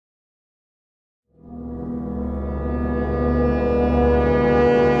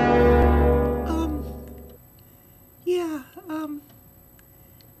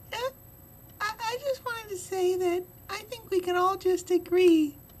just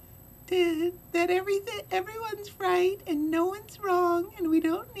agree that everyone's right and no one's wrong, and we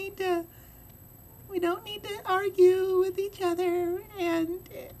don't need to argue with each other. And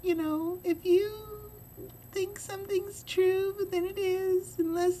if you think something's true, then it is,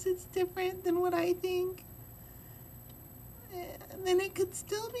 unless it's different than what I think. Then it could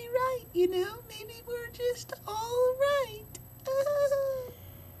still be right, Maybe we're just all right.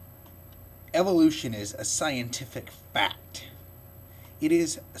 Evolution is a scientific fact. It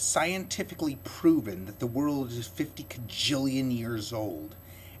is scientifically proven that the world is 50 kajillion years old,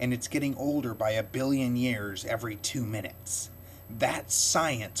 and it's getting older by 1 billion years every 2 minutes. That's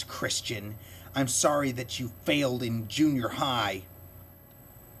science, Christian. I'm sorry that you failed in junior high.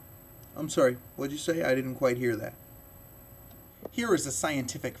 I'm sorry, what'd you say? I didn't quite hear that. Here is a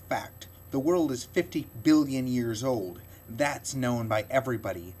scientific fact. The world is 50 billion years old. That's known by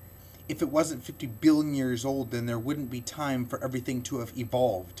everybody. If it wasn't 50 billion years old, then there wouldn't be time for everything to have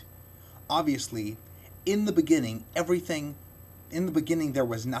evolved. Obviously, in the beginning there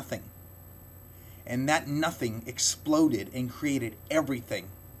was nothing. And that nothing exploded and created everything.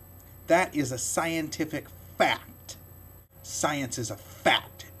 That is a scientific fact. Science is a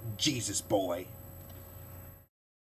fact, Jesus boy.